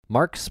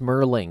Mark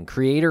Smerling,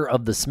 creator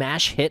of the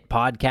smash hit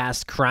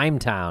podcast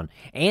Crimetown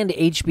and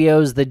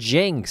HBO's The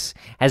Jinx,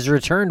 has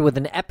returned with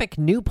an epic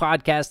new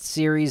podcast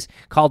series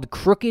called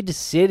Crooked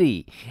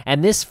City,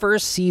 and this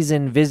first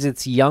season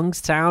visits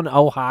Youngstown,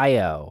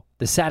 Ohio.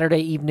 The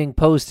Saturday Evening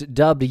Post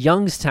dubbed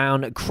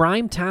Youngstown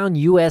Crimetown,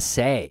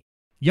 USA.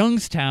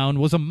 Youngstown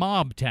was a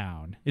mob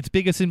town. Its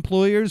biggest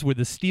employers were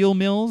the steel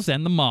mills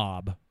and the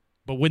mob.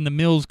 But when the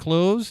mills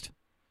closed,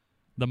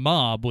 the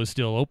mob was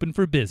still open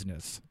for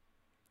business.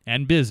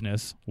 And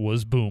business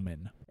was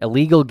booming.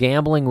 Illegal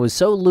gambling was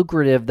so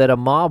lucrative that a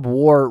mob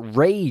war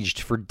raged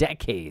for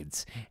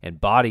decades,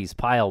 and bodies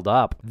piled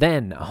up.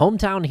 Then,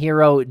 hometown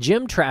hero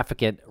Jim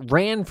Trafficant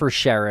ran for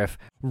sheriff,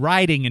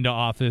 riding into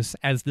office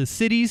as the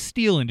city's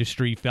steel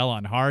industry fell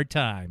on hard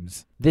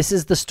times. This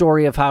is the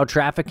story of how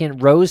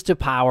Trafficant rose to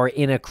power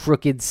in a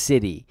crooked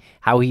city,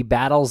 how he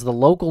battles the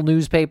local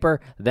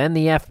newspaper, then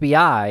the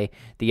FBI,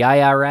 the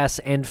IRS,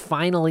 and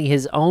finally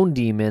his own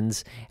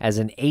demons as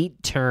an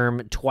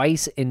 8-term,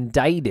 twice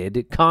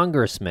indicted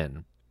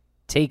congressman.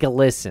 Take a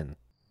listen.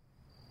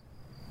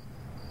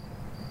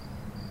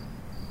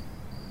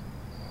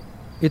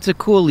 It's a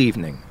cool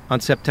evening on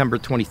September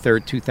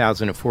 23,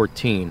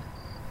 2014,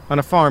 on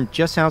a farm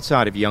just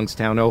outside of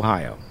Youngstown,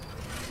 Ohio.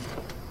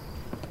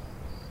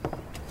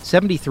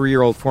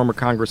 73-year-old former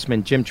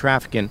Congressman Jim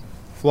Trafficant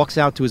walks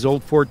out to his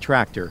old Ford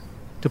tractor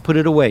to put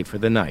it away for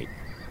the night.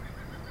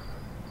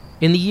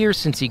 In the years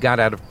since he got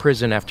out of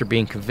prison after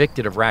being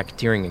convicted of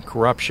racketeering and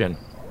corruption,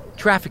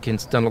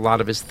 Trafficant's done a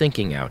lot of his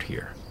thinking out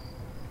here.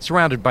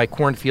 Surrounded by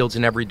cornfields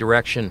in every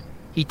direction,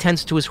 he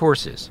tends to his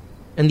horses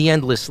and the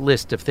endless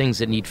list of things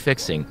that need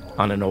fixing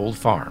on an old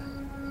farm.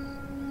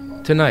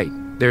 Tonight,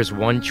 there's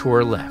one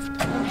chore left.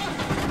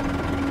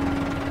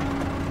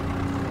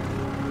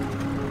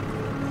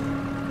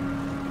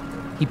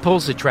 He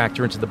pulls the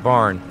tractor into the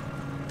barn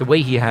the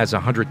way he has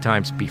 100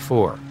 times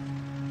before.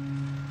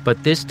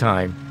 But this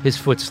time, his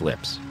foot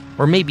slips,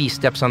 or maybe he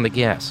steps on the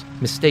gas,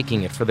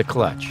 mistaking it for the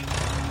clutch.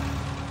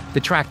 The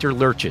tractor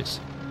lurches.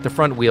 The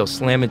front wheels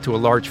slam into a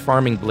large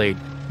farming blade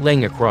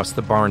laying across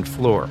the barn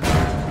floor.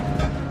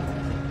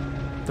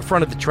 The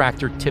front of the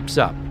tractor tips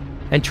up,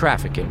 and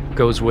Trafficant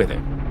goes with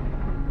it.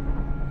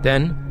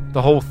 Then,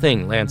 the whole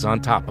thing lands on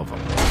top of him.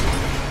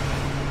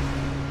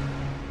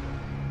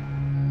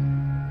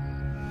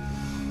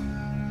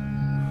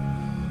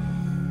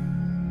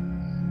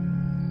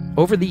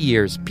 Over the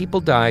years,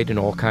 people died in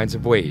all kinds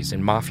of ways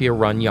in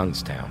mafia-run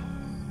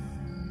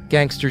Youngstown.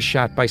 Gangsters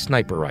shot by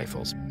sniper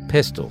rifles,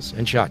 pistols,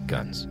 and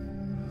shotguns.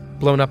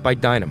 Blown up by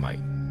dynamite,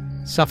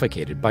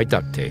 suffocated by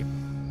duct tape.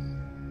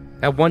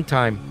 At one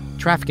time,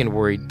 Trafficant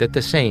worried that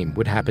the same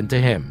would happen to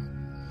him.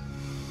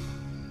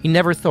 He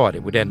never thought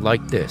it would end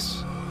like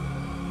this.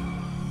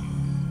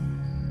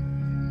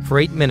 For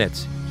 8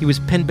 minutes, he was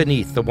pinned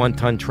beneath the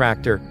 1-ton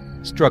tractor,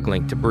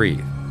 struggling to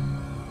breathe.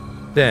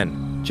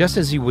 Then, just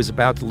as he was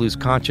about to lose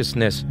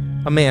consciousness,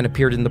 a man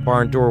appeared in the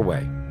barn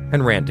doorway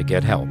and ran to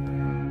get help.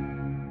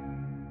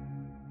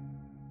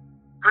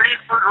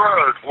 Reedford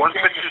Road,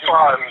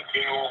 165.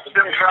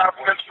 Jim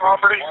Trafficant's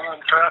property.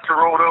 Tractor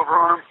rolled over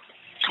on him.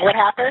 What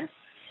happened?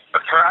 A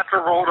tractor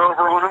rolled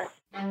over on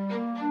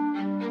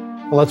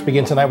him. Well, let's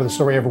begin tonight with a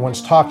story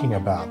everyone's talking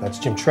about. That's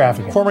Jim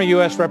Trafficant. Former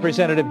U.S.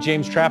 Representative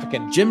James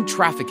Trafficant. Jim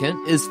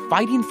Trafficant is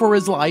fighting for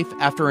his life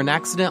after an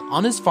accident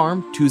on his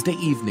farm Tuesday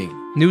evening.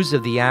 News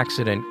of the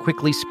accident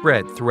quickly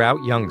spread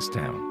throughout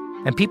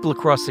Youngstown, and people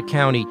across the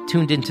county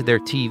tuned into their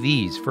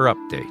TVs for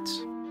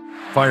updates.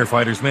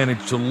 Firefighters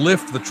managed to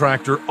lift the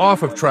tractor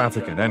off of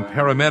Trafficant, and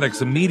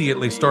paramedics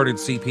immediately started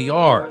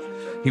CPR.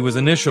 He was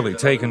initially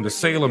taken to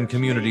Salem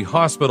Community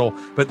Hospital,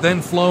 but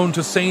then flown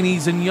to St.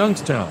 E's in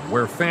Youngstown,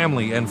 where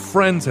family and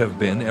friends have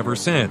been ever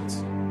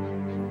since.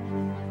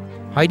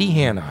 Heidi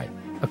Hanai,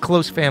 a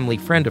close family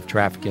friend of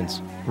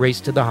Trafficant's,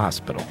 raced to the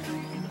hospital.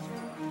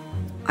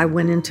 I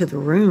went into the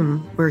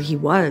room where he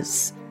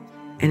was,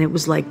 and it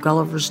was like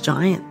Gulliver's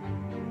Giant.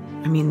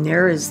 I mean,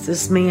 there is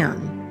this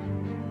man,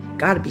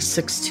 got to be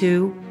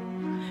 6'2",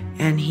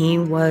 and he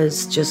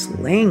was just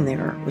laying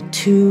there with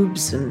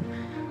tubes and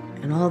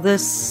all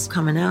this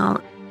coming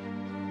out.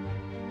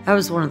 That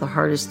was one of the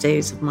hardest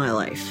days of my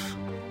life.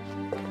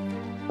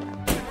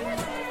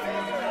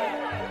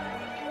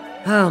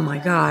 Oh my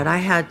God, I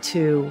had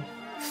to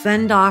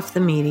fend off the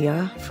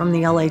media from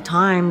the LA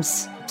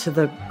Times to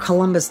the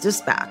Columbus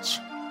Dispatch.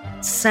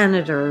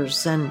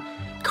 Senators and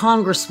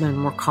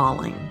congressmen were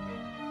calling.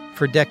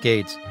 For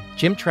decades,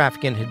 Jim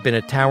Trafficant had been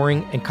a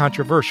towering and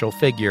controversial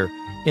figure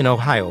in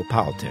Ohio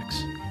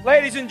politics.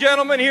 Ladies and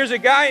gentlemen, here's a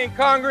guy in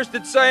Congress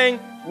that's saying,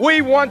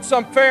 we want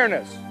some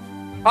fairness.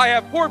 I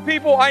have poor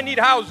people, I need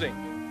housing.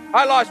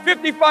 I lost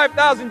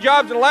 55,000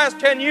 jobs in the last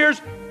 10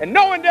 years, and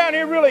no one down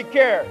here really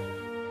cares.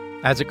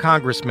 As a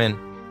congressman,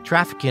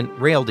 Trafficant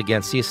railed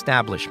against the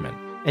establishment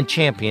and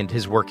championed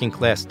his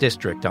working-class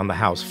district on the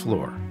House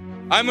floor.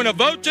 I'm going to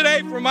vote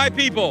today for my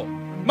people.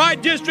 My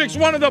district's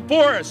one of the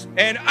poorest,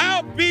 and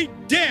I'll be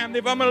damned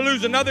if I'm going to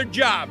lose another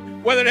job,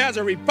 whether it has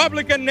a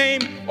Republican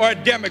name or a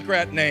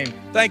Democrat name.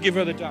 Thank you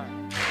for the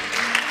time.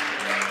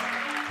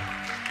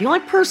 The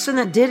only person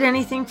that did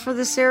anything for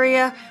this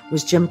area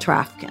was Jim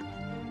Trafkin.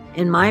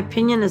 In my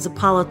opinion, as a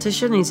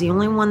politician, he's the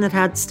only one that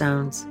had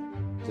stones.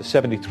 The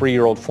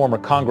 73-year-old former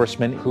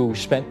congressman who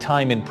spent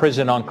time in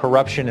prison on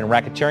corruption and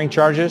racketeering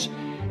charges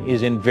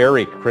is in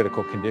very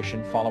critical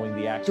condition following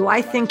the accident. Do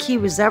I think he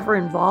was ever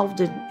involved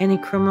in any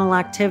criminal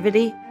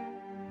activity?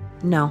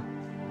 No,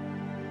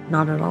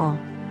 not at all.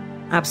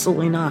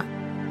 Absolutely not.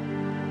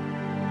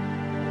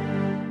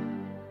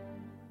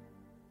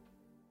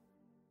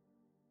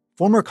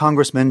 Former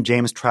Congressman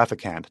James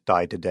Trafficant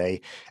died today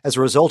as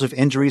a result of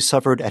injuries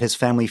suffered at his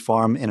family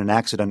farm in an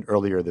accident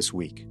earlier this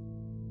week.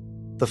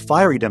 The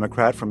fiery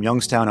Democrat from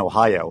Youngstown,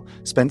 Ohio,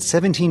 spent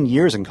 17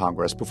 years in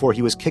Congress before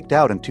he was kicked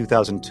out in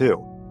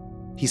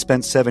 2002. He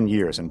spent 7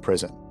 years in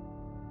prison.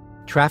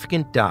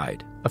 Trafficant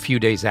died a few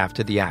days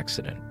after the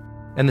accident,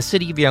 and the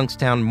city of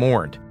Youngstown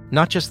mourned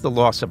not just the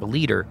loss of a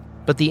leader,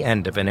 but the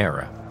end of an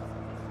era.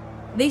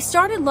 They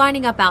started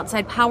lining up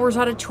outside Powers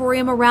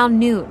Auditorium around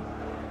noon.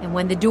 And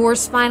when the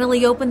doors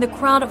finally opened, the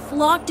crowd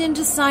flocked in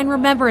to sign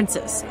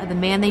remembrances of the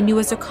man they knew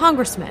as a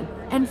congressman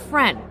and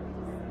friend.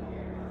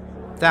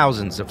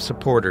 Thousands of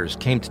supporters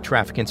came to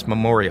Trafficant's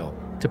memorial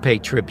to pay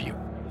tribute.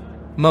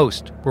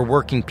 Most were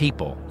working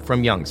people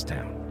from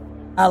Youngstown.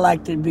 I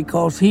liked it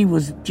because he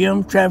was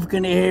Jim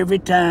Trafficant every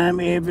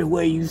time,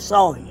 everywhere you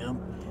saw him.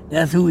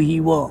 That's who he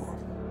was.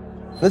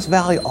 This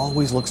valley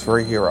always looks for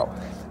a hero,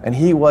 and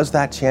he was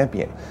that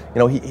champion. You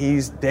know,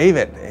 he's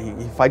David.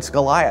 He fights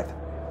Goliath.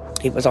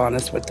 He was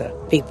honest with the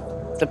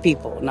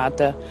people, not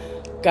the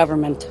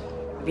government.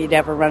 If he'd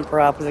ever run for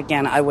office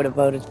again, I would have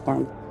voted for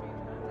him.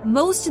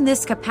 Most in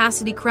this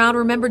capacity crowd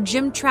remember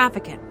Jim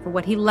Trafficant for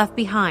what he left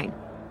behind,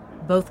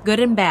 both good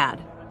and bad.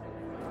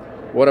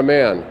 What a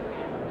man.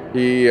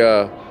 He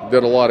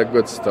did a lot of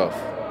good stuff,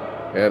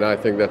 and I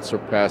think that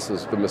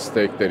surpasses the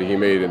mistake that he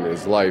made in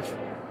his life.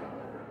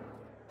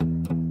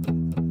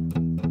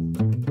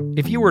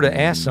 If you were to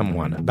ask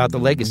someone about the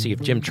legacy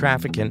of Jim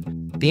Trafficant,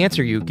 the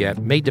answer you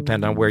get may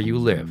depend on where you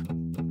live.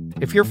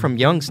 If you're from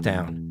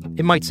Youngstown,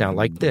 it might sound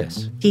like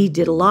this. He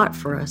did a lot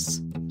for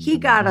us. He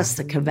got us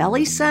the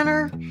Cavelli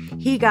Center.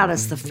 He got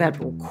us the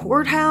federal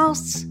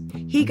courthouse.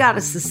 He got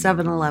us the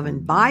 7-Eleven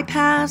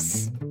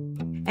bypass.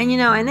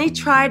 And they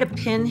try to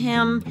pin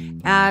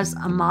him as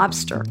a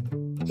mobster.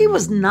 He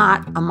was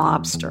not a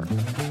mobster.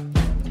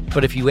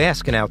 But if you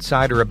ask an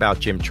outsider about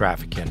Jim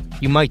Trafficant,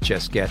 you might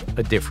just get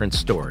a different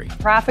story.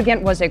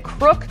 Trafficant was a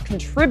crook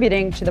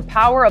contributing to the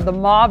power of the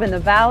mob in the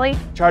valley.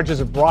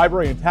 Charges of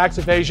bribery and tax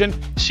evasion.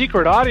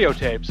 Secret audio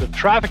tapes of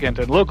Trafficant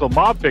and local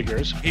mob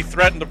figures. He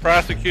threatened the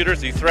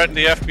prosecutors, he threatened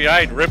the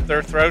FBI, he'd rip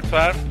their throats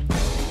out.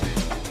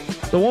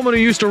 The woman who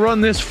used to run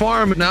this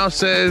farm now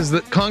says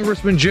that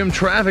Congressman Jim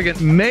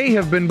Trafficant may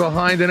have been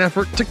behind an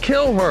effort to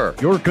kill her.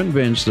 You're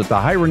convinced that the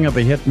hiring of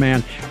a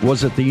hitman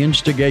was at the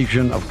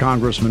instigation of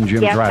Congressman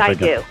Jim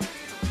Trafficant? Yes, I do.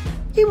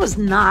 He was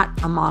not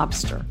a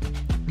mobster.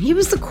 He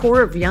was the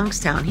core of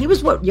Youngstown. He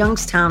was what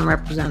Youngstown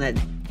represented.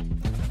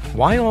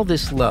 Why all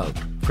this love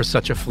for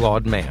such a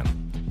flawed man?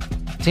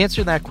 To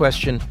answer that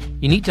question,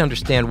 you need to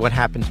understand what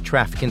happened to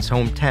Trafficant's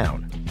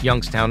hometown,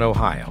 Youngstown,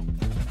 Ohio.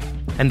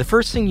 And the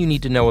first thing you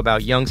need to know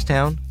about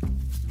Youngstown,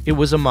 it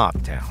was a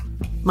mob town.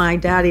 My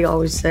daddy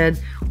always said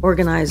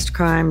organized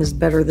crime is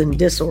better than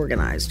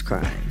disorganized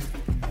crime.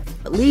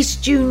 At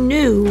least you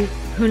knew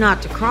who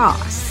not to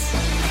cross.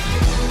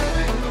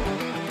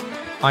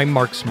 I'm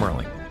Mark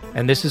Smerling,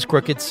 and this is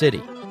Crooked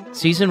City,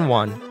 Season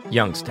 1,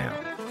 Youngstown.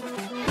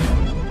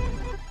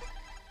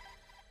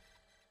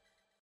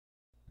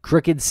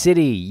 Crooked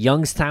City,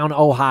 Youngstown,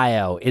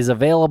 Ohio is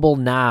available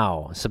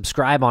now.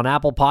 Subscribe on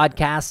Apple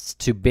Podcasts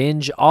to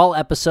binge all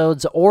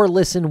episodes or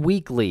listen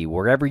weekly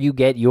wherever you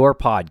get your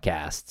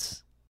podcasts.